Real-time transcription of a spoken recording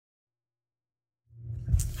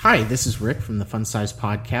Hi, this is Rick from the Fun Size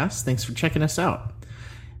Podcast. Thanks for checking us out.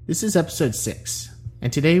 This is episode 6,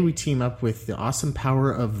 and today we team up with the Awesome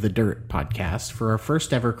Power of the Dirt podcast for our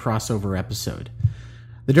first ever crossover episode.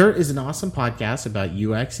 The Dirt is an awesome podcast about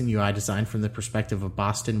UX and UI design from the perspective of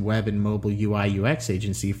Boston web and mobile UI UX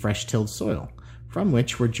agency Fresh Tilled Soil, from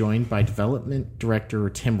which we're joined by development director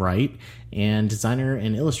Tim Wright and designer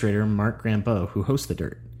and illustrator Mark Grambeau, who host The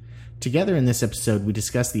Dirt. Together in this episode, we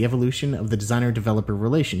discuss the evolution of the designer-developer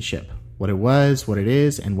relationship, what it was, what it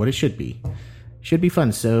is, and what it should be. Should be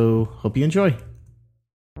fun, so hope you enjoy.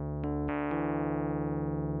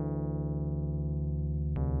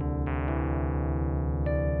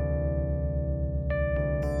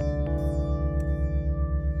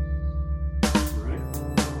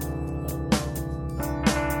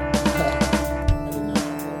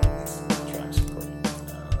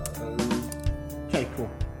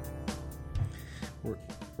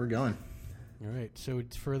 Going. All right. So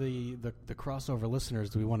for the crossover listeners,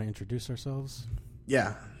 do we want to introduce ourselves?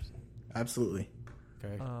 Yeah, absolutely.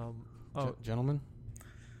 Okay. Gentlemen?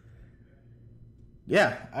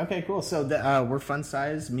 Yeah. Okay, cool. So we're Fun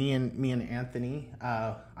Size, me and Anthony.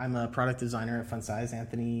 I'm a product designer at Fun Size.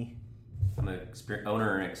 Anthony? I'm an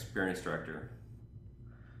owner and experience director.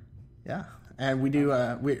 Yeah. And we do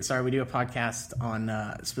a podcast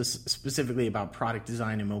on specifically about product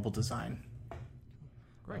design and mobile design.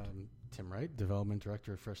 Great. Tim Wright, development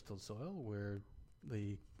director of Fresh Tilled Soil. We're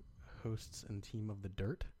the hosts and team of The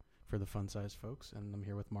Dirt for the Fun Size folks, and I'm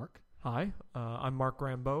here with Mark. Hi, I'm Mark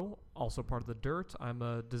Grambeau, also part of The Dirt. I'm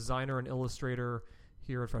a designer and illustrator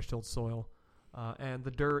here at Fresh Tilled Soil. And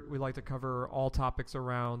The Dirt, we like to cover all topics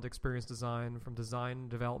around experience design, from design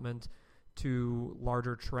development to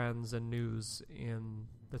larger trends and news in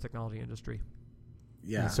the technology industry.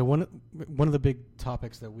 Yeah. So one of the big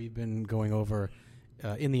topics that we've been going over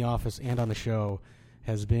in the office and on the show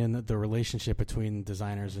has been the relationship between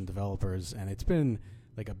designers and developers, and it's been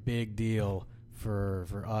like a big deal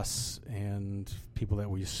for us and people that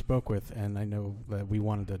we spoke with, and I know that we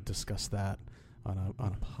wanted to discuss that on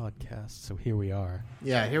a podcast, so here we are.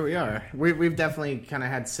 Yeah, here we are. We've definitely kind of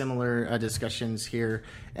had similar discussions here,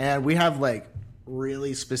 and we have like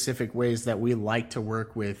really specific ways that we like to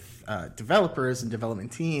work with developers and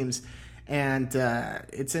development teams. And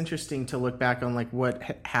it's interesting to look back on like what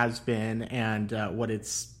has been and what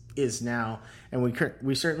is now. And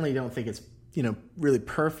we certainly don't think it's really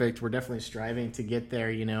perfect. We're definitely striving to get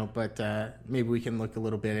there, but maybe we can look a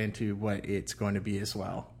little bit into what it's going to be as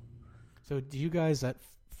well. So do you guys at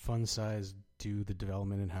Fun Size do the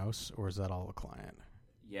development in-house, or is that all a client?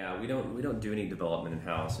 Yeah, we don't do any development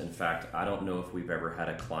in-house. In fact, I don't know if we've ever had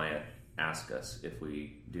a client ask us if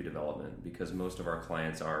we do development, because most of our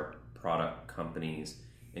clients are product companies,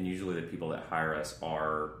 and usually the people that hire us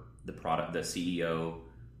are the CEO,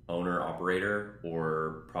 owner, operator,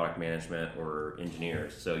 or product management or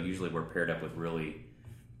engineers. So usually we're paired up with really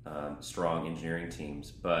strong engineering teams.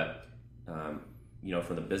 But from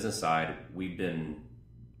the business side, we've been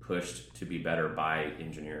pushed to be better by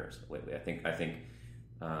engineers lately. I think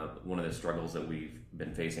one of the struggles that we've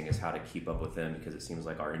been facing is how to keep up with them, because it seems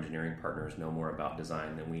like our engineering partners know more about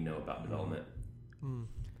design than we know about development. Mm.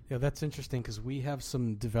 Yeah, that's interesting, because we have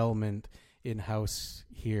some development in-house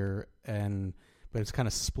here, but it's kind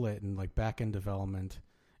of split, and like back-end development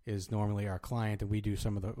is normally our client, and we do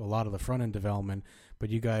a lot of the front-end development, but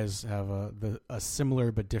you guys have a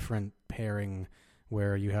similar but different pairing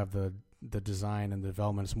where you have the design and the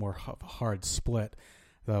development is more hard split,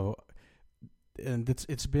 though. And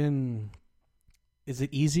is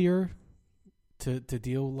it easier to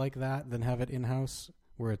deal like that than have it in-house,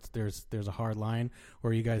 where there's a hard line,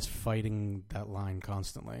 or are you guys fighting that line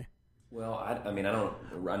constantly? Well, I know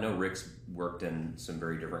Rick's worked in some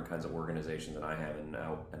very different kinds of organizations than I have, and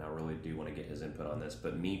I really do want to get his input on this.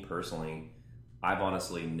 But me personally, I've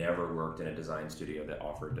honestly never worked in a design studio that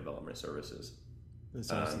offered development services.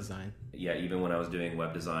 Design. Yeah, even when I was doing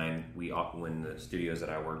web design, when the studios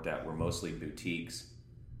that I worked at were mostly boutiques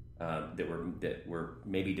that were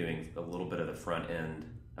maybe doing a little bit of the front end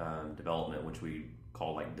development, which we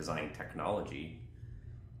call like design technology,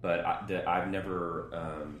 but I've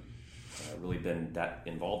never really been that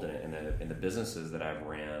involved in it. And the businesses that I've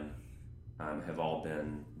ran have all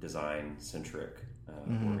been design centric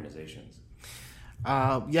organizations.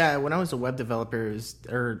 Yeah, when I was a web developer,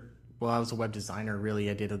 I was a web designer, really.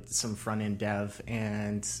 I did some front-end dev,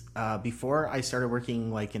 and before I started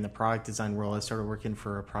working like in the product design world, I started working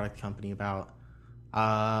for a product company about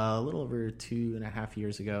a little over 2.5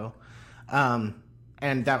 years ago.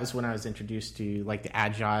 and that was when I was introduced to like the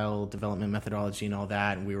agile development methodology and all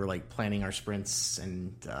that. And we were like planning our sprints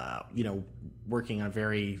and, working on a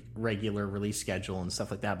very regular release schedule and stuff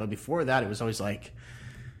like that. But before that, it was always like,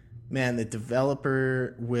 man, the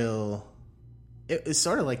developer it's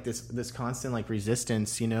sort of like this constant like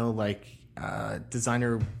resistance,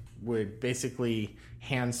 designer would basically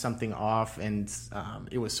hand something off, and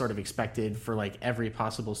it was sort of expected for like every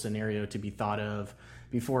possible scenario to be thought of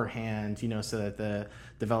beforehand, so that the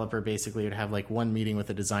developer basically would have like one meeting with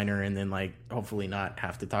the designer and then like hopefully not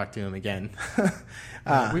have to talk to him again.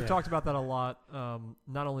 We've talked about that a lot,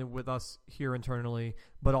 not only with us here internally,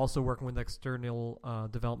 but also working with external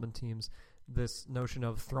development teams. This notion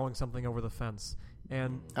of throwing something over the fence.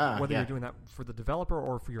 And whether you're doing that for the developer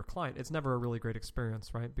or for your client, it's never a really great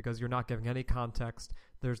experience, right? Because you're not giving any context.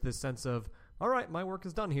 There's this sense of, all right, my work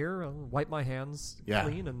is done here. I'll wipe my hands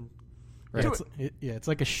clean and right. do it. It's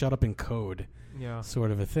like a shut up and code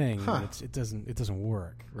sort of a thing. Huh. It doesn't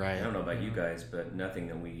work. Right. I don't know about you guys, but nothing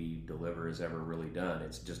that we deliver is ever really done.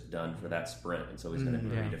 It's just done for that sprint, and so it's going to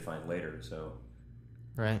be redefined later. So,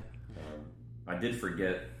 right. I did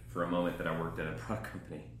forget for a moment that I worked at a product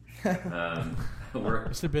company. This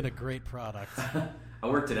would have been a great product. I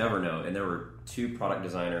worked at Evernote, and there were 2 product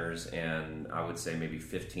designers and I would say maybe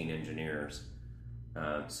 15 engineers.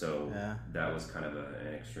 So that was kind of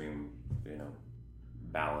an extreme,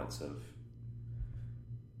 balance of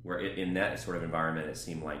where in that sort of environment, it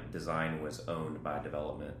seemed like design was owned by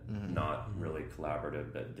development, not really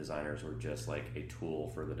collaborative, but designers were just like a tool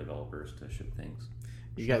for the developers to ship things.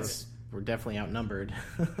 You guys were definitely outnumbered.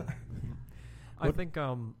 I think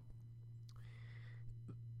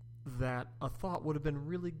that a thought would have been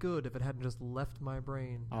really good if it hadn't just left my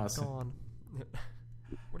brain. Awesome. Gone.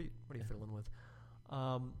 What are you fiddling with?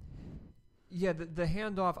 The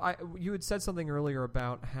handoff. You had said something earlier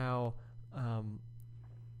about how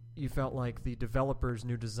you felt like the developers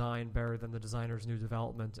knew design better than the designers knew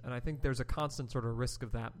development, and I think there's a constant sort of risk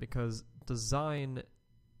of that because design.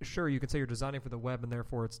 Sure, you could say you're designing for the web and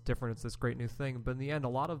therefore it's different. It's this great new thing, but in the end, a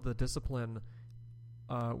lot of the discipline.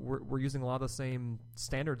 We're using a lot of the same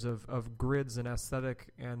standards of grids and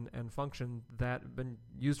aesthetic and function that have been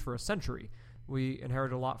used for a century. We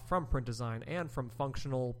inherited a lot from print design and from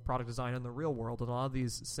functional product design in the real world, and a lot of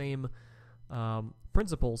these same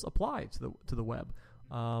principles apply to the web.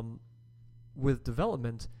 With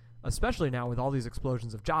development, especially now with all these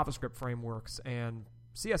explosions of JavaScript frameworks and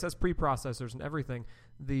CSS preprocessors and everything,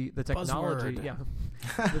 the technology,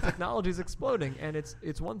 the technology is exploding, and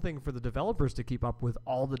it's one thing for the developers to keep up with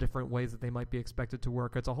all the different ways that they might be expected to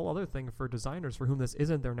work. It's a whole other thing for designers for whom this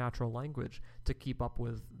isn't their natural language to keep up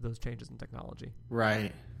with those changes in technology.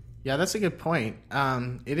 Right. Yeah, that's a good point.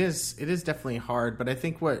 It is definitely hard, but I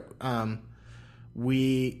think what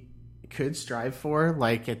we could strive for,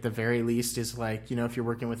 like at the very least, is like, if you're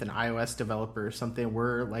working with an iOS developer or something,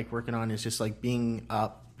 we're like working on is just like being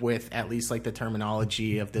up with at least like the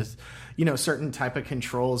terminology of this, certain type of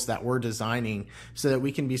controls that we're designing so that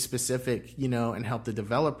we can be specific, and help the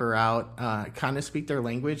developer out, kind of speak their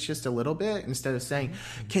language just a little bit instead of saying,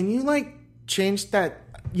 can you like change that,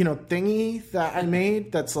 thingy that I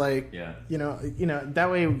made that's like, that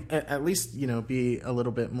way at least, be a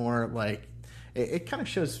little bit more like, it kind of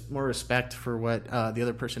shows more respect for what the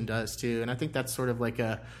other person does too. And I think that's sort of like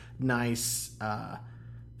a nice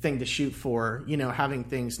thing to shoot for, having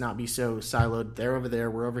things not be so siloed. They're over there,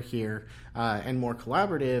 we're over here, and more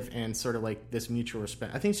collaborative and sort of like this mutual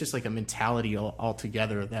respect. I think it's just like a mentality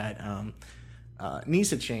altogether that needs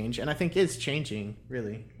to change, and I think is changing,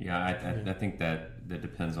 really. Yeah, I think that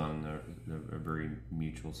depends on a very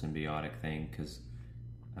mutual symbiotic thing, because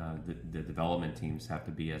the development teams have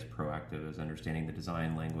to be as proactive as understanding the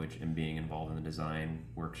design language and being involved in the design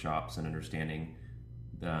workshops and understanding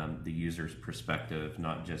the user's perspective,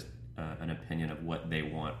 not just an opinion of what they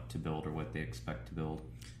want to build or what they expect to build.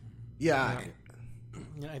 Yeah,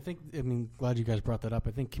 I think, glad you guys brought that up.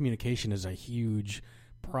 I think communication is a huge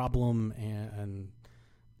problem, and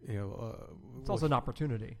it's also an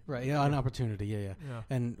opportunity. Right, an opportunity, yeah.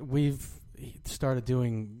 And we've started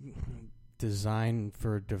doing design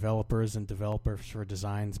for developers and developers for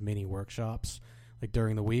designs mini workshops like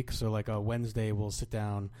during the week. So like a Wednesday we'll sit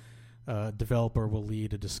down, developer will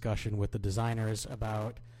lead a discussion with the designers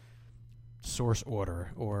about source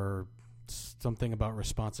order or something about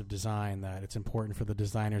responsive design that it's important for the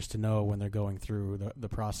designers to know when they're going through the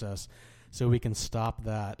process, so we can stop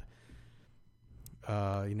that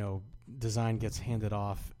design gets handed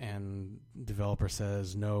off and developer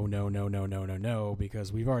says no,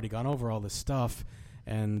 because we've already gone over all this stuff,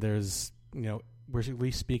 and there's we're at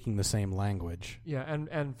least speaking the same language. Yeah,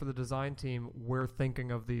 and for the design team, we're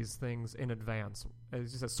thinking of these things in advance.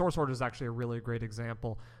 As you said, source order is actually a really great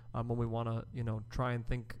example when we want to, try and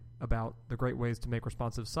think about the great ways to make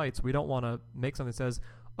responsive sites. We don't want to make something that says,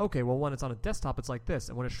 okay, well, when it's on a desktop, it's like this,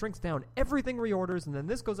 and when it shrinks down, everything reorders, and then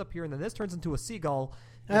this goes up here, and then this turns into a seagull,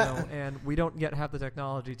 and we don't yet have the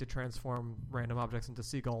technology to transform random objects into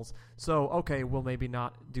seagulls. So, okay, we'll maybe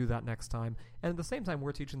not do that next time. And at the same time,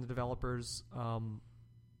 we're teaching the developers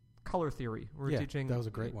color theory. We're teaching. That was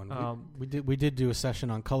a great one. We did do a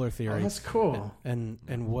session on color theory. Oh, that's cool.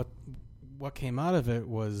 And what came out of it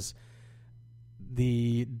was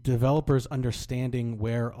the developers understanding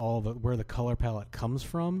where the color palette comes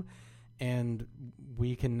from, and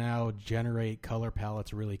we can now generate color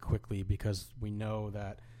palettes really quickly because we know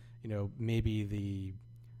that maybe the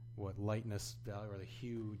lightness value or the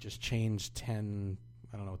hue just changed 10.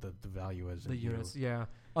 I don't know what the value is. The units, yeah.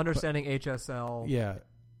 Understanding HSL. Yeah.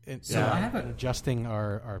 So I have adjusting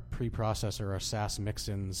our preprocessor, our SAS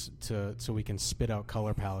mix-ins so we can spit out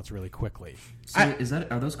color palettes really quickly. So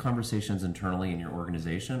are those conversations internally in your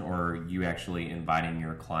organization, or are you actually inviting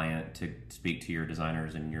your client to speak to your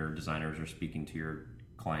designers, and your designers are speaking to your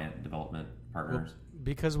client development partners? Well,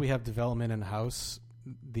 because we have development in-house,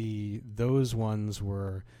 those ones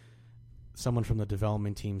were someone from the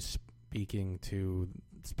development team speaking to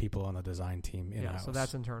people on the design team in-house. Yeah, so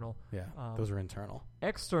that's internal. Yeah, those are internal.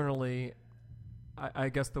 Externally, I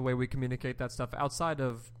guess the way we communicate that stuff outside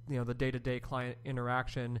of the day-to-day client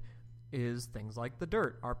interaction is things like the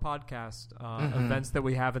Dirt, our podcast, events that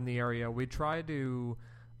we have in the area. We try to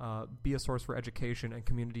be a source for education and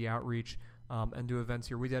community outreach and do events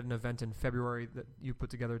here. We did an event in February that you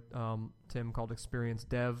put together, Tim, called Experience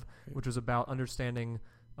Dev, which was about understanding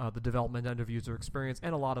the development end of user experience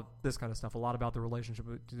and a lot of this kind of stuff, a lot about the relationship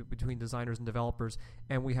between designers and developers.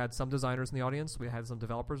 And we had some designers in the audience, we had some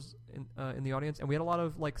developers in the audience, and we had a lot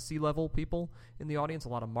of C-level people in the audience, a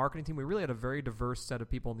lot of marketing team. We really had a very diverse set of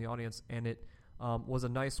people in the audience, and it was a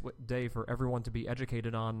nice day for everyone to be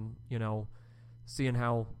educated on, seeing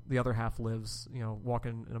how the other half lives,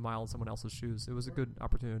 walking in a mile in someone else's shoes. It was a good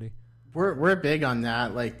opportunity. We're big on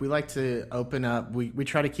that. We like to open up. We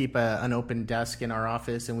try to keep an open desk in our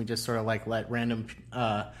office, and we just sort of let random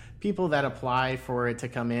people that apply for it to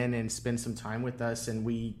come in and spend some time with us. And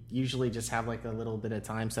we usually just have a little bit of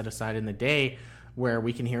time set aside in the day where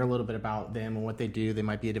we can hear a little bit about them and what they do. They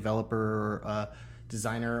might be a developer or a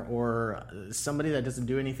designer or somebody that doesn't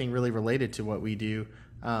do anything really related to what we do.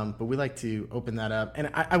 But we like to open that up.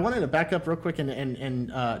 And I wanted to back up real quick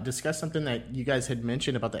and discuss something that you guys had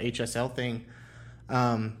mentioned about the HSL thing.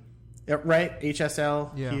 Right?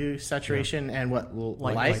 HSL, hue, saturation, and what?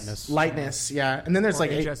 Lightness, yeah. And then there's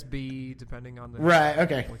HSB, depending on the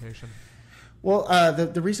application. Well,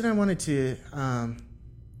 the reason I wanted to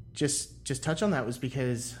just touch on that was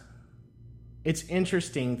because it's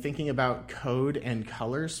interesting thinking about code and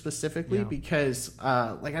colors specifically because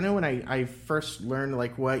I know when I first learned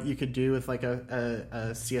what you could do with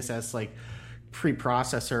a CSS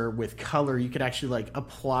preprocessor with color, you could actually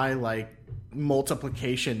apply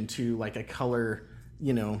multiplication to a color,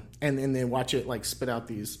 and then watch it spit out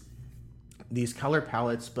these color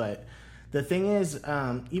palettes. But the thing is,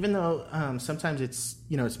 even though sometimes it's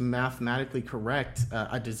it's mathematically correct,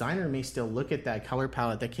 a designer may still look at that color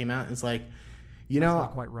palette that came out and it's that's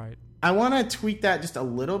not quite right. I want to tweak that just a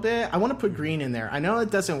little bit. I want to put green in there. I know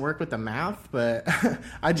it doesn't work with the math, but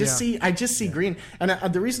I just see green.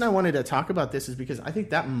 And the reason I wanted to talk about this is because I think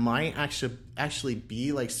that might actually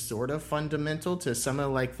be sort of fundamental to some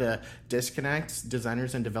of the disconnects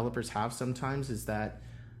designers and developers have sometimes. Is that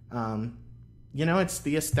it's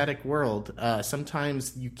the aesthetic world.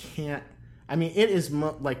 Sometimes you can't. I mean, it is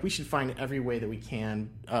we should find every way that we can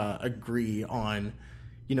agree on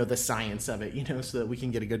the science of it, so that we can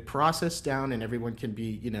get a good process down and everyone can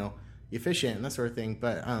be, efficient and that sort of thing.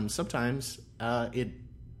 But sometimes it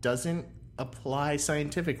doesn't apply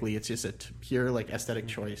scientifically. It's just a pure aesthetic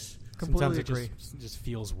choice. Completely Sometimes agree. It just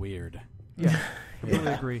feels weird. Yeah,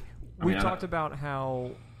 completely agree. We talked about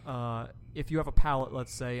how if you have a palette,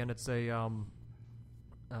 let's say, and it's a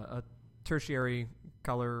tertiary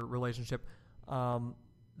color relationship,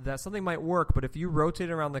 that something might work, but if you rotate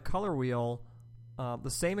around the color wheel,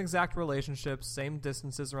 the same exact relationships, same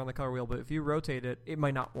distances around the color wheel, but if you rotate it, it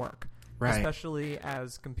might not work. Right. Especially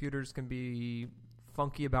as computers can be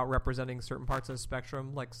funky about representing certain parts of the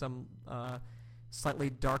spectrum, like some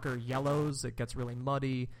slightly darker yellows. It gets really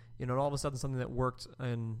muddy. And all of a sudden something that worked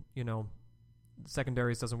in,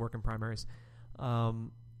 secondaries doesn't work in primaries.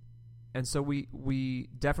 And so we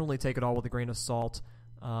definitely take it all with a grain of salt.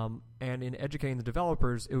 And in educating the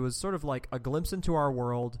developers, it was sort of like a glimpse into our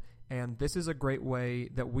world, and this is a great way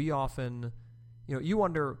that we often, you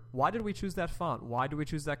wonder, why did we choose that font? Why do we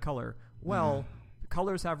choose that color? Well,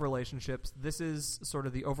 colors have relationships. This is sort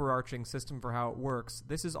of the overarching system for how it works.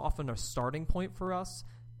 This is often a starting point for us,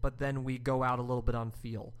 but then we go out a little bit on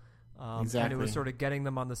feel. Exactly. And it was sort of getting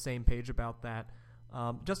them on the same page about that.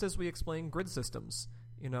 Just as we explain grid systems,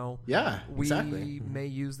 we may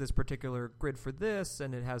use this particular grid for this,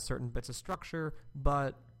 and it has certain bits of structure,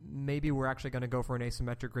 but maybe we're actually going to go for an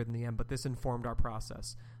asymmetric grid in the end, but this informed our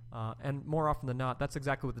process. And more often than not, that's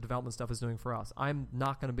exactly what the development stuff is doing for us. I'm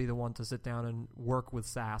not going to be the one to sit down and work with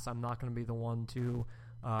SAS. I'm not going to be the one to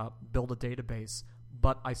build a database,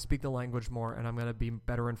 but I speak the language more, and I'm going to be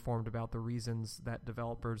better informed about the reasons that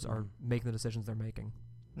developers are making the decisions they're making.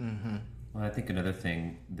 Mm-hmm. Well, I think another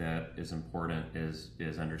thing that is important is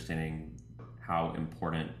understanding how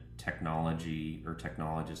important technology or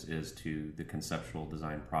technologist is to the conceptual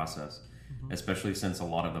design process, especially since a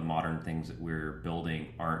lot of the modern things that we're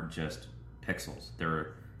building aren't just pixels.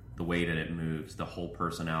 They're the way that it moves, the whole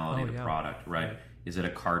personality of the product, right? Is it a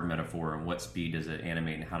card metaphor, and what speed does it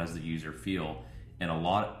animate, and how does the user feel? And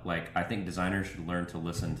I think designers should learn to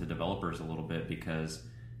listen to developers a little bit, because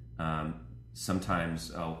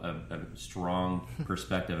sometimes a strong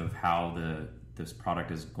perspective of how this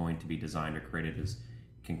product is going to be designed or created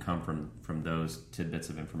can come from those tidbits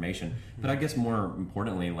of information. But I guess more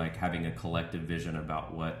importantly, like having a collective vision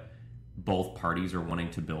about what both parties are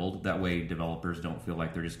wanting to build. That way developers don't feel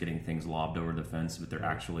like they're just getting things lobbed over the fence, but they're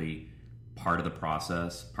actually part of the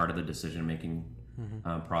process, part of the decision-making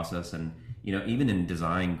process. And, even in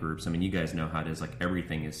design groups, I mean, you guys know how it is, like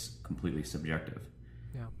everything is completely subjective.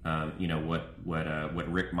 Yeah.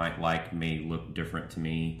 What Rick might like may look different to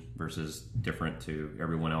me versus different to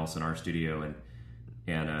everyone else in our studio,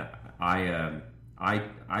 and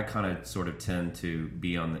I kind of sort of tend to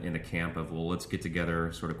be in the camp of, well, let's get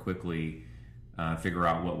together sort of quickly, figure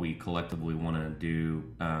out what we collectively want to do.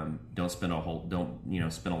 Don't spin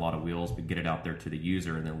a lot of wheels, but get it out there to the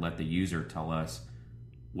user, and then let the user tell us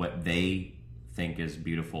what they think is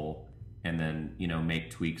beautiful, and then make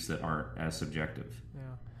tweaks that aren't as subjective. Yeah,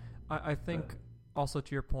 I think also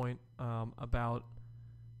to your point about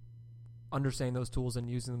understanding those tools and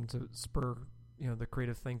using them to spur the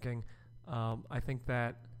creative thinking. I think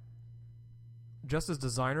that just as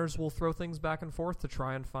designers will throw things back and forth to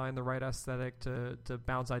try and find the right aesthetic to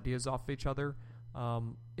bounce ideas off of each other,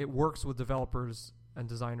 it works with developers and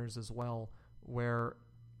designers as well, where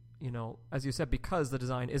as you said, because the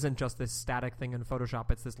design isn't just this static thing in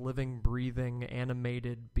Photoshop, it's this living, breathing,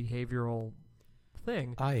 animated, behavioral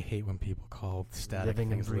thing. I hate when people call static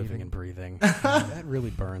Living things and living and breathing. That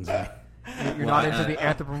really burns me. You're not into the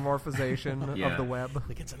anthropomorphization of the web.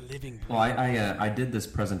 Like it's a living. Well, I did this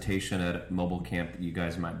presentation at Mobile Camp that you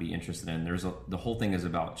guys might be interested in. The whole thing is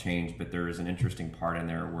about change, but there is an interesting part in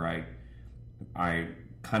there where I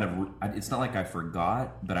kind of, it's not like I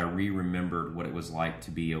forgot, but I remembered what it was like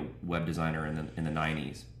to be a web designer in the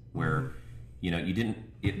 90s, where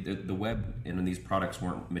the web and these products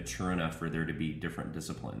weren't mature enough for there to be different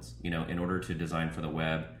disciplines. In order to design for the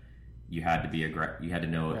web, you had to you had to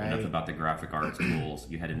know enough about the graphic arts tools.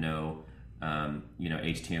 You had to know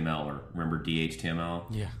HTML, or remember DHTML?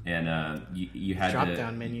 Yeah. And you had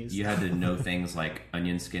drop-down menus. You had to know things like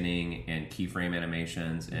onion skinning and keyframe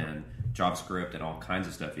animations and JavaScript and all kinds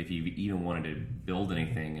of stuff if you even wanted to build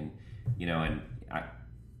anything.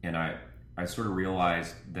 And I sort of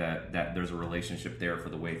realized that there's a relationship there for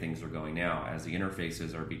the way things are going now, as the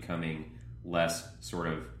interfaces are becoming less sort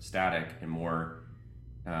of static and more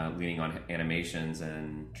leaning on animations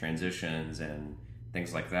and transitions and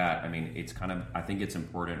things like that. I mean, I think it's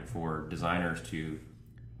important for designers to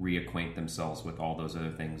reacquaint themselves with all those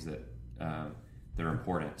other things that are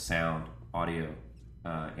important: sound, audio,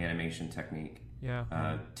 animation technique,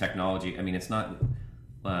 technology. I mean, it's not,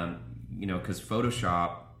 because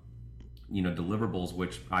Photoshop, deliverables,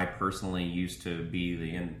 which I personally used to be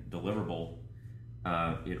the end deliverable,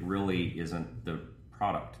 it really isn't the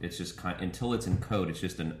product. It's just until it's in code, it's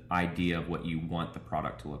just an idea of what you want the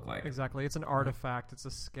product to look like. Exactly. It's an artifact. It's a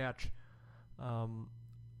sketch.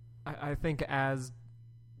 I think as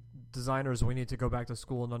designers, we need to go back to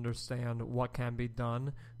school and understand what can be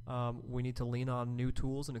done. We need to lean on new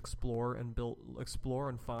tools and explore and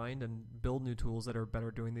find and build new tools that are better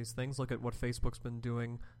doing these things. Look at what Facebook's been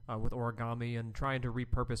doing with origami and trying to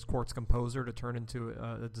repurpose Quartz Composer to turn into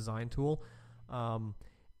a design tool.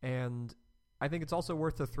 And I think it's also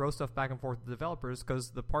worth to throw stuff back and forth to developers,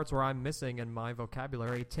 because the parts where I'm missing in my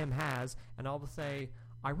vocabulary, Tim has, and I'll say,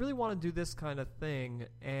 I really want to do this kind of thing,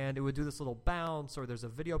 and it would do this little bounce, or there's a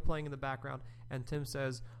video playing in the background, and Tim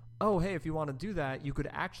says, oh, hey, if you want to do that, you could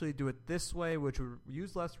actually do it this way, which would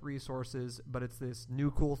use less resources, but it's this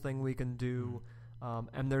new cool thing we can do.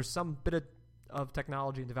 And there's some bit of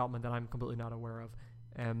technology and development that I'm completely not aware of.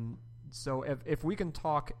 And so if we can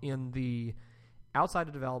talk in the outside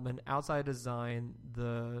of development, outside of design,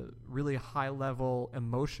 the really high-level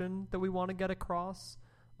emotion that we want to get across,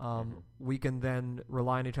 we can then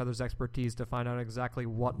rely on each other's expertise to find out exactly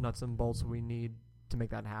what nuts and bolts we need to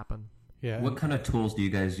make that happen. Yeah. What kind of tools do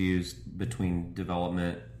you guys use between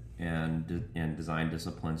development and design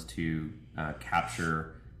disciplines to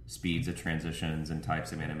capture speeds of transitions and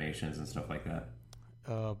types of animations and stuff like that?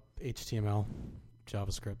 HTML,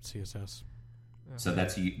 JavaScript, CSS. So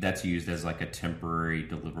that's used as like a temporary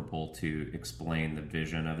deliverable to explain the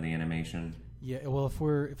vision of the animation. Yeah. Well,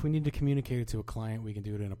 if we need to communicate it to a client, we can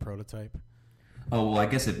do it in a prototype. Oh well, I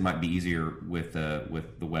guess it might be easier with the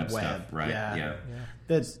web stuff, right? Yeah.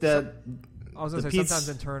 I was going to say sometimes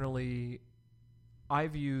internally,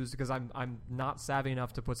 I've used, because I'm not savvy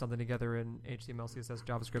enough to put something together in HTML, CSS,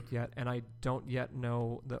 JavaScript yet, and I don't yet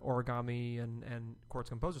know the origami and Quartz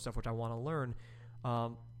Composer stuff, which I want to learn.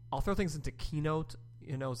 I'll throw things into Keynote,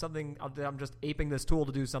 something. I'm just aping this tool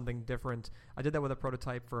to do something different. I did that with a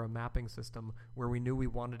prototype for a mapping system where we knew we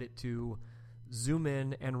wanted it to zoom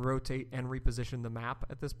in and rotate and reposition the map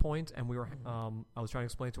at this point, and we were. I was trying to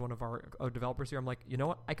explain to one of our developers here. I'm like, you know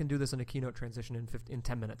what? I can do this in a Keynote transition in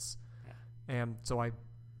 10 minutes. And so I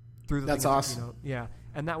threw the That's thing into awesome. Keynote. Yeah,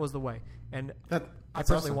 and that was the way. And That's I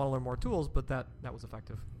certainly awesome. want to learn more tools, but that was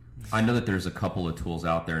effective. I know that there's a couple of tools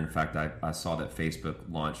out there. In fact, I saw that Facebook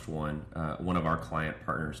launched one. One of our client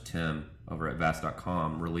partners, Tim, over at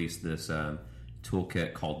Vast.com, released this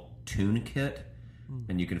toolkit called TuneKit.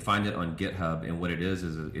 And you can find it on GitHub. And what it is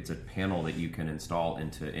it's a panel that you can install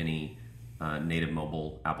into any native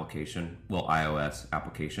mobile application, well, iOS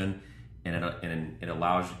application. And it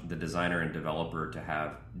allows the designer and developer to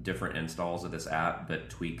have different installs of this app, but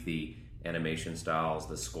tweak the animation styles,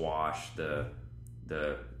 the squash, the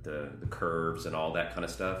curves, and all that kind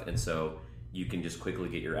of stuff. And so you can just quickly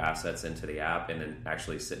get your assets into the app and then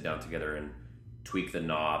actually sit down together and tweak the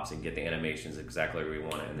knobs and get the animations exactly where we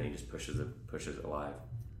want it, and then he just pushes it live.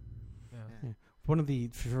 Yeah. One of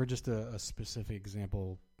for just a specific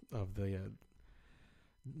example of the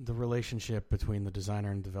relationship between the designer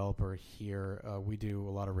and developer here, we do a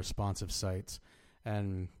lot of responsive sites,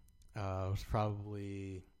 and it was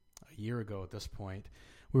probably a year ago at this point.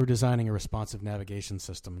 We were designing a responsive navigation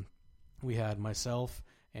system. We had myself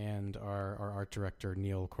and our art director,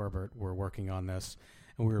 Neil Corbett, were working on this,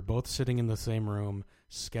 and we were both sitting in the same room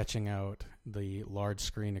sketching out the large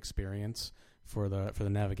screen experience for the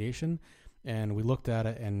navigation. And we looked at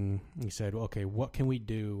it and we said, okay, what can we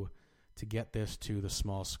do to get this to the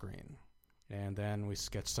small screen? And then we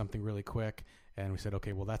sketched something really quick, and we said,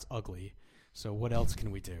 okay, well, that's ugly. So what else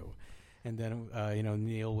can we do? And then,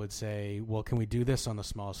 Neil would say, well, can we do this on the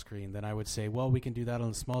small screen? Then I would say, well, we can do that on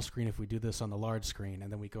the small screen if we do this on the large screen.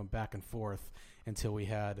 And then we go back and forth until we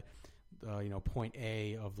had, point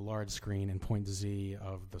A of the large screen and point Z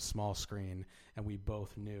of the small screen. And we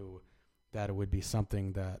both knew that it would be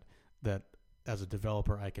something that as a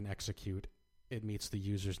developer I can execute. It meets the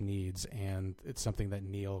user's needs, and it's something that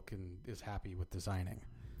Neil is happy with designing.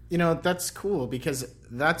 That's cool, because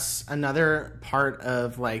that's another part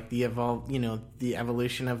of like the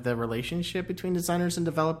evolution of the relationship between designers and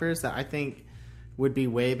developers that I think would be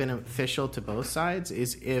way beneficial to both sides,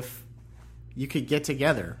 is if you could get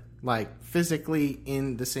together like physically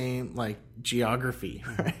in the same like geography,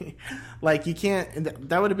 right? Like you can't,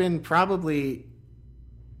 that would have been probably,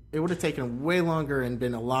 it would have taken way longer and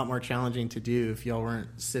been a lot more challenging to do if y'all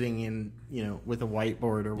weren't sitting in, with a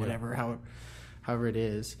whiteboard or whatever, however it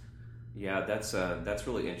is. Yeah, that's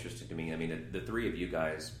really interesting to me. I mean, the three of you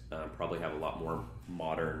guys probably have a lot more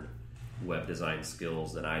modern web design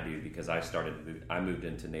skills than I do, because I moved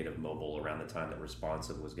into native mobile around the time that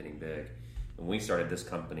responsive was getting big. When we started this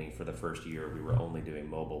company, for the first year, we were only doing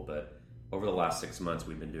mobile, but over the last 6 months,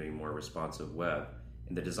 we've been doing more responsive web.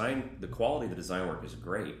 And the quality of the design work is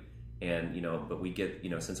great. And, but we get,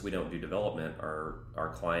 since we don't do development,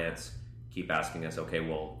 our clients keep asking us, okay,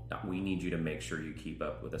 well, we need you to make sure you keep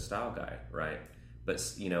up with the style guide, right? But,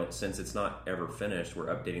 since it's not ever finished,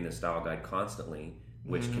 we're updating the style guide constantly,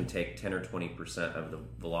 which can take 10 or 20% of the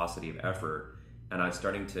velocity of effort. And I'm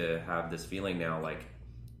starting to have this feeling now, like,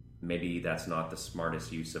 maybe that's not the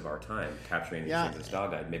smartest use of our time, capturing these things in the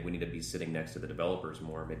style guide. Maybe we need to be sitting next to the developers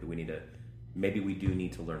more. Maybe we do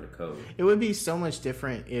need to learn to code. It would be so much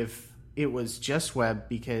different if it was just web,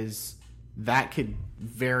 because that could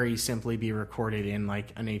very simply be recorded in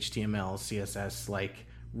like an HTML, CSS, like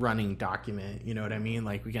running document. You know what I mean?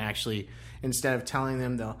 Like we can actually, instead of telling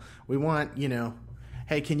them we want,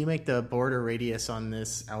 hey, can you make the border radius on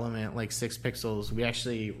this element like 6 pixels? We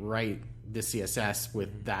actually write the CSS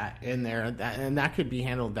with that in there, and that could be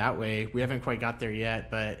handled that way. We haven't quite got there yet,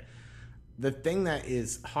 but the thing that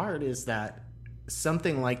is hard is that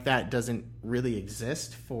something like that doesn't really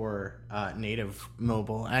exist for native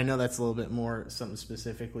mobile. I know that's a little bit more something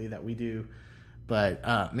specifically that we do,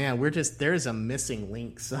 but man, there's a missing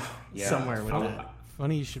link somewhere with it.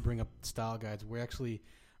 Funny you should bring up style guides. We actually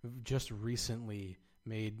just recently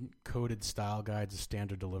made coded style guides a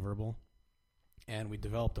standard deliverable, and we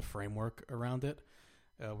developed a framework around it.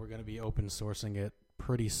 We're going to be open sourcing it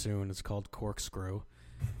pretty soon. It's called Corkscrew.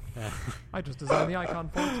 I just designed the icon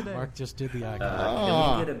for it today. Mark just did the icon.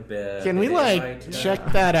 Can we get a bit? Can we check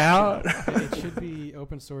that out? It should be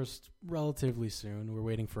open sourced relatively soon. We're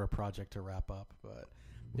waiting for a project to wrap up, but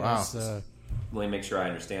wow. Let me make sure I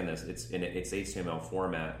understand this. It's HTML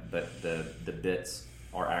format, but the bits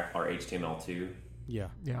are HTML too. Yeah.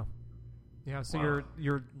 So Wow.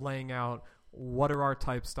 you're laying out what are our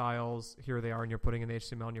type styles. Here they are, and you're putting in the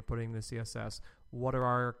HTML and you're putting in the CSS. What are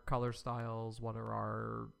our color styles?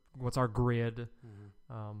 What's our grid?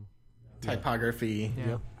 Typography. Yeah.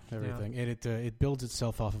 Yep, everything. And it builds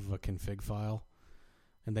itself off of a config file,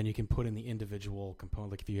 and then you can put in the individual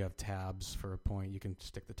component. Like if you have tabs for a point, you can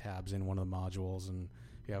stick the tabs in one of the modules, and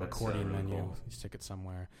if you have That's accordion really menu, cool. you stick it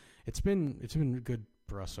somewhere. It's been good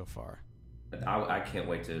for us so far. I can't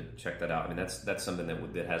wait to check that out. I mean, that's something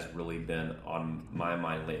that has really been on my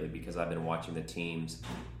mind lately, because I've been watching the teams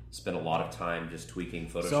spend a lot of time just tweaking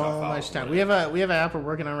Photoshop So files. much time. We have an app we're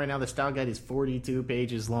working on right now. The style guide is 42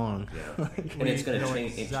 pages long. Yeah, and it's going to know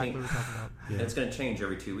change. exactly what we're talking about. And it's going to change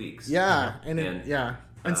every 2 weeks. Yeah, And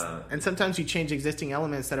and sometimes you change existing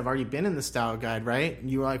elements that have already been in the style guide, right?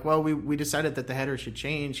 You're like, well, we decided that the header should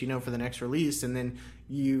change, for the next release, and then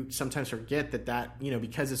you sometimes forget that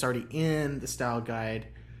because it's already in the style guide,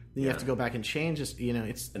 then you have to go back and change this.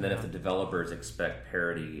 And then if the developers expect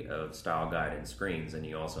parity of style guide and screens, then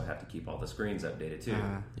you also have to keep all the screens updated too.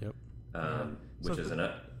 Yep. Which So is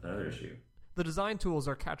another issue. The design tools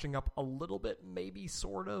are catching up a little bit, maybe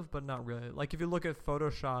sort of, but not really. Like if you look at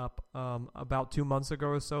Photoshop, about 2 months ago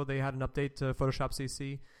or so, they had an update to Photoshop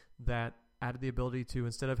CC that added the ability to,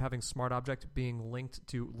 instead of having Smart Object being linked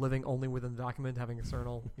to living only within the document, having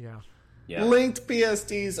external, Yeah, linked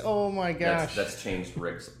PSDs. Oh my gosh, that's changed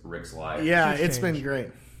Rick's life. yeah, Huge it's been change. great.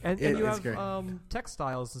 And It's you have great. text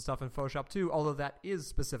styles and stuff in Photoshop too, although that is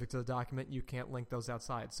specific to the document. You can't link those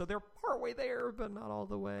outside. So they're partway there, but not all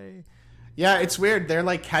the way. Yeah, it's weird. They're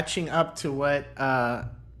like catching up to what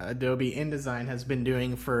Adobe InDesign has been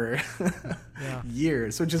doing for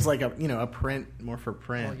years, which is like a print, more for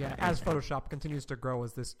print. Well, yeah, as Photoshop continues to grow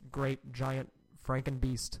as this great giant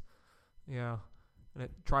Frankenbeast. Yeah. And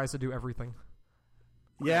it tries to do everything.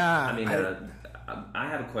 Yeah. I mean, I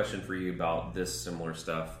have a question for you about this similar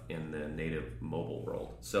stuff in the native mobile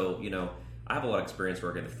world. So, I have a lot of experience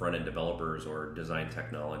working with front-end developers or design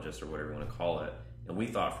technologists or whatever you want to call it. And we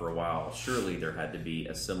thought for a while, surely there had to be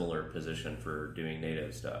a similar position for doing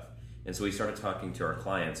native stuff. And so we started talking to our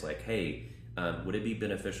clients like, hey, would it be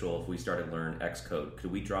beneficial if we started to learn Xcode?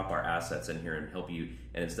 Could we drop our assets in here and help you?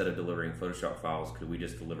 And instead of delivering Photoshop files, could we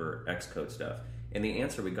just deliver Xcode stuff? And the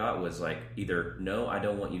answer we got was like either, no, I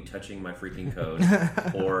don't want you touching my freaking code,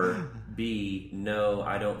 or B, no,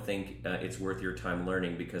 I don't think it's worth your time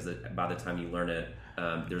learning, because by the time you learn it,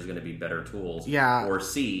 there's going to be better tools. Yeah. Or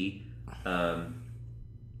C,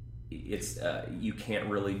 it's you can't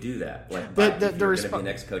really do that. Like, if you're going to be in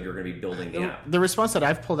Xcode, you're going to be building the app. The response that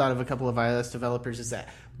I've pulled out of a couple of iOS developers is that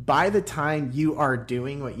by the time you are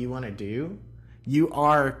doing what you want to do, you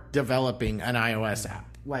are developing an iOS app.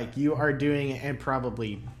 Like, you are doing it, and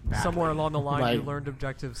probably badly. Somewhere along the line, you Like- learned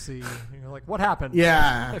Objective-C. You're like, what happened?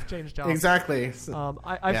 Yeah. I've changed jobs. Exactly. So-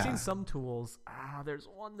 I've yeah. seen some tools. There's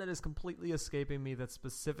one that is completely escaping me that's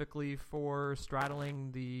specifically for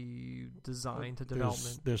straddling the design to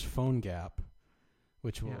development. There's PhoneGap,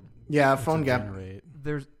 which will Yeah, which phone will gap. generate.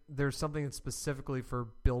 There's something that's specifically for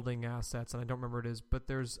building assets, and I don't remember what it is, but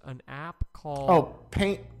there's an app called... Oh,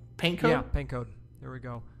 paint code? Yeah, Paint Code. There we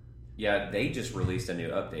go. Yeah, they just released a new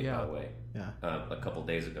update, by the way, Yeah. a couple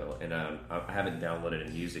days ago, and I haven't downloaded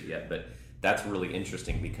and used it yet. But that's really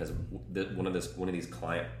interesting, because one of these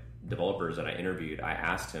client developers that I interviewed, I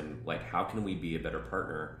asked him, like, how can we be a better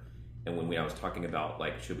partner? And when I was talking about,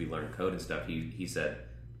 like, should we learn code and stuff, he said,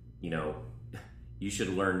 you should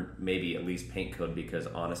learn maybe at least paint code, because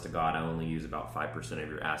honest to God, I only use about 5% of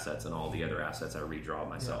your assets, and all the other assets I redraw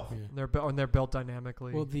myself. Yeah. They're built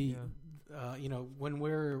dynamically. Well, when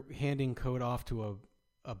we're handing code off to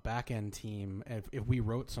a back-end team, if we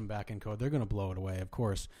wrote some back-end code, they're going to blow it away, of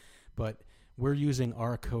course. But we're using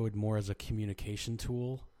our code more as a communication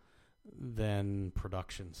tool than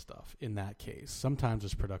production stuff in that case. Sometimes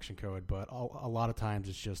it's production code, but a lot of times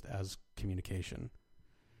it's just as communication.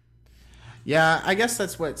 Yeah, I guess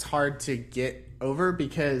that's what's hard to get over,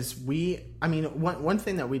 because one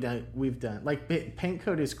thing that we've done, like paint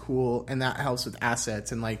code is cool and that helps with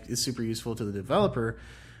assets and like is super useful to the developer.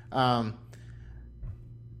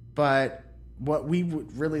 But what we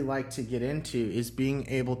would really like to get into is being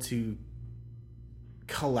able to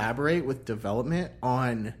collaborate with development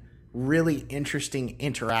on really interesting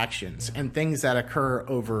interactions and things that occur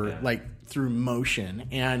over like through motion.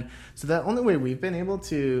 And so the only way we've been able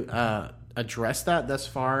to address that thus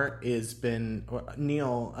far is been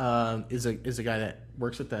Neil is a guy that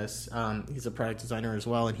works with us. He's a product designer as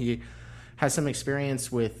well, and he has some experience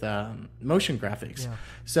with motion graphics. Yeah.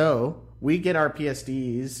 So we get our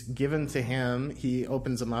PSDs given to him. He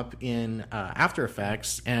opens them up in After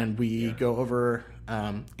Effects, and we go over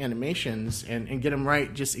animations and get them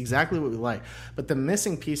right just exactly what we like. But the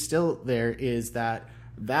missing piece still there is that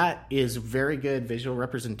is very good visual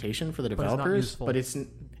representation for the developers, but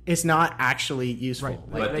it's not actually useful.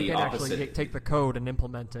 Right. Like they can actually take the code and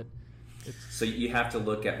implement it. So you have to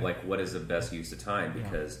look at like what is the best use of time,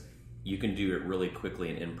 because you can do it really quickly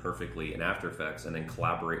and imperfectly in After Effects and then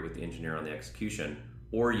collaborate with the engineer on the execution,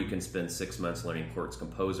 or you can spend 6 months learning Quartz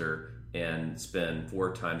Composer and spend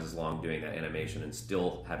 4 times as long doing that animation and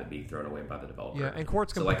still have it be thrown away by the developer. Yeah, and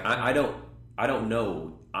Quartz Composer. So like I don't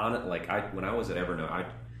know when I was at Evernote, I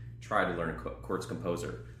tried to learn Quartz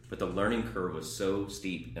Composer, but the learning curve was so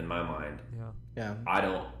steep in my mind. Yeah.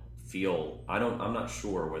 I'm not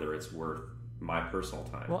sure whether it's worth my personal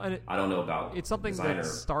time. Well, and I don't know about it's something designer. that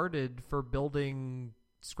started for building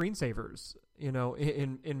screensavers,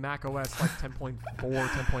 in Mac OS like 10.4,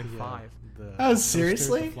 10.5. Oh,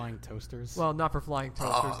 seriously? The flying toasters? Well, not for flying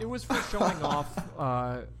toasters. It was for showing off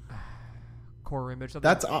core image.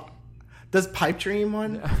 Does Pipe Dream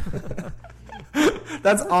one?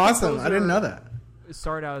 That's awesome. I didn't know that. It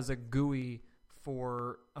started out as a GUI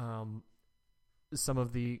for some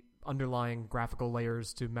of the underlying graphical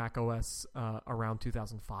layers to Mac OS around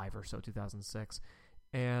 2005 or so, 2006.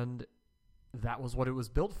 And that was what it was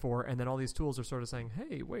built for. And then all these tools are sort of saying,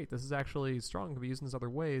 hey, wait, this is actually strong, can be used in these other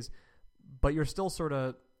ways. But you're still sort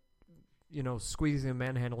of, squeezing and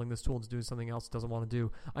manhandling this tool into doing something else it doesn't want to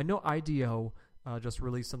do. I know IDEO just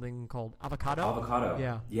released something called Avocado.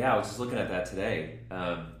 Yeah, I was just looking at that today.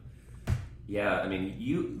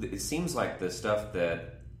 It seems like the stuff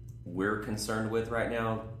that we're concerned with right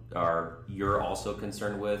now you're also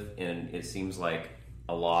concerned with, and it seems like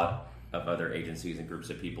a lot of other agencies and groups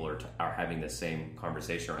of people are having the same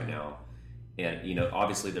conversation right now. And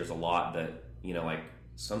obviously there's a lot that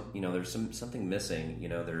there's something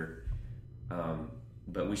missing.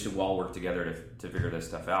 But we should all work together to figure this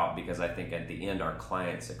stuff out, because I think at the end our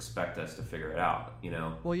clients expect us to figure it out.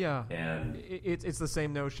 Well, yeah, and it's the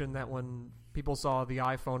same notion that when people saw the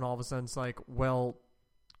iPhone, all of a sudden it's like, well,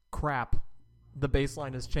 crap, the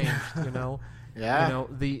baseline has changed. Yeah,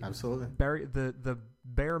 absolutely. The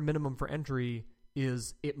bare minimum for entry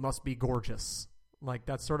is it must be gorgeous. Like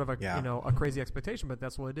that's sort of a crazy expectation, but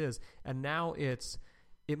that's what it is. And now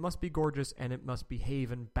it must be gorgeous, and it must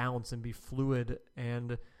behave and bounce and be fluid.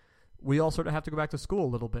 And we all sort of have to go back to school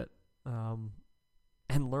a little bit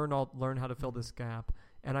and learn how to fill this gap.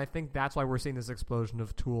 And I think that's why we're seeing this explosion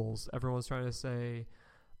of tools. Everyone's trying to say,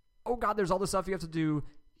 oh, God, there's all this stuff you have to do.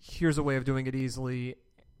 Here's a way of doing it easily.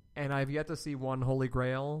 And I've yet to see one holy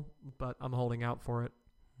grail, but I'm holding out for it.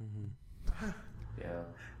 Mm-hmm. Yeah.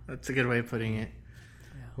 That's a good way of putting it.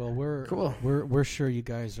 Well, we're sure you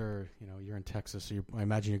guys are, you're in Texas, so I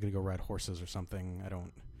imagine you're going to go ride horses or something.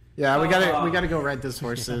 Yeah, we gotta go ride those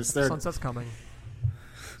horses. Sunset's coming.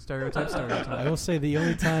 Stereotype. I will say the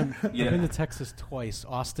only time I've been to Texas twice,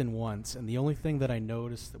 Austin once, and the only thing that I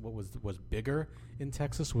noticed that was bigger in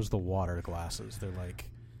Texas was the water glasses. They're like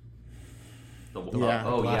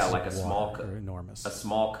like a small Coke. Enormous. A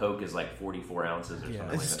small Coke is like 44 ounces or something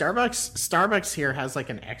like that. Starbucks here has like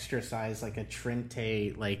an extra size, like a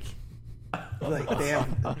Trente, like they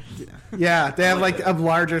have like a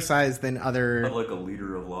larger size than other. Like a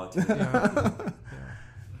liter of latte.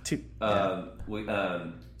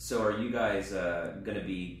 So are you guys going to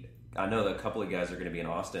be? I know that a couple of guys are going to be in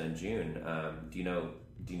Austin in June. Do you know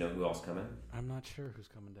who else coming? I'm not sure who's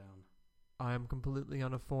coming down. I am completely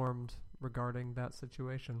uninformed regarding that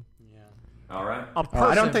situation. Yeah. All right. A person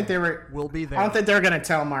I don't think they were. will be there. I don't think they're gonna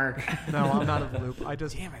tell Mark. No, I'm not in the loop. I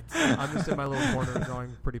just, Damn it. I'm just in my little corner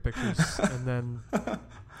drawing pretty pictures, and then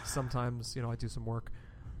sometimes, I do some work.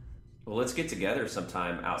 Well, let's get together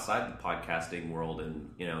sometime outside the podcasting world and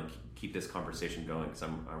keep this conversation going because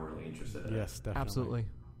I'm really interested in it. Yes, definitely. Absolutely.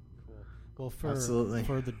 Well, Absolutely.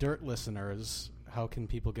 for the Dirt listeners, how can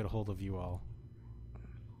people get a hold of you all?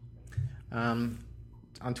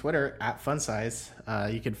 On Twitter at Funsize,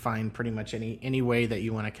 you can find pretty much any way that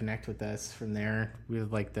you want to connect with us from there. We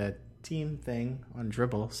have like the team thing on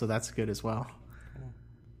Dribble, so that's good as well.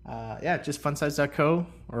 Just funsize.co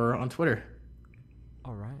or on Twitter.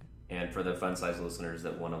 All right. And for the Fun Size listeners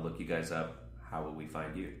that want to look you guys up, how will we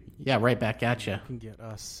find you? Yeah, right back at you. You can get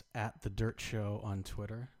us at The Dirt Show on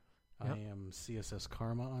Twitter. Yep. I am CSS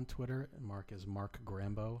Karma on Twitter. And Mark is Mark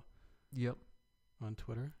Grambo Yep. on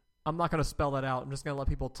Twitter. I'm not going to spell that out. I'm just going to let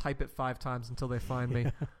people type it 5 times until they find me,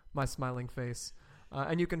 my smiling face.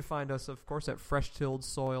 And you can find us, of course, at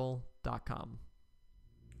freshtilledsoil.com.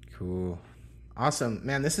 Cool. Awesome.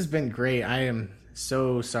 Man, this has been great. I am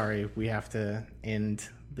so sorry we have to end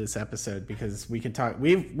this episode because we could talk.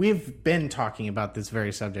 We've been talking about this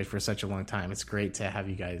very subject for such a long time. It's great to have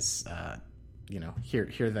you guys,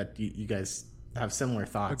 hear that you guys have similar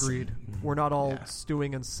thoughts. Agreed. We're not all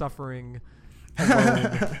stewing and suffering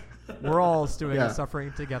alone. We're all stewing and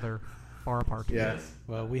suffering together, far apart. Yeah. Yes.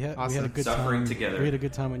 Well, we had Awesome. a good Suffering time together. We had a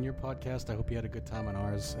good time on your podcast. I hope you had a good time on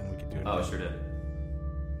ours, and we could do it. Oh, again. sure did.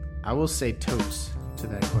 I will say totes to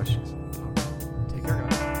that question. Take care,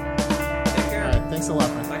 guys. Take care. All right, thanks a lot,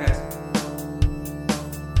 man. Bye, guys.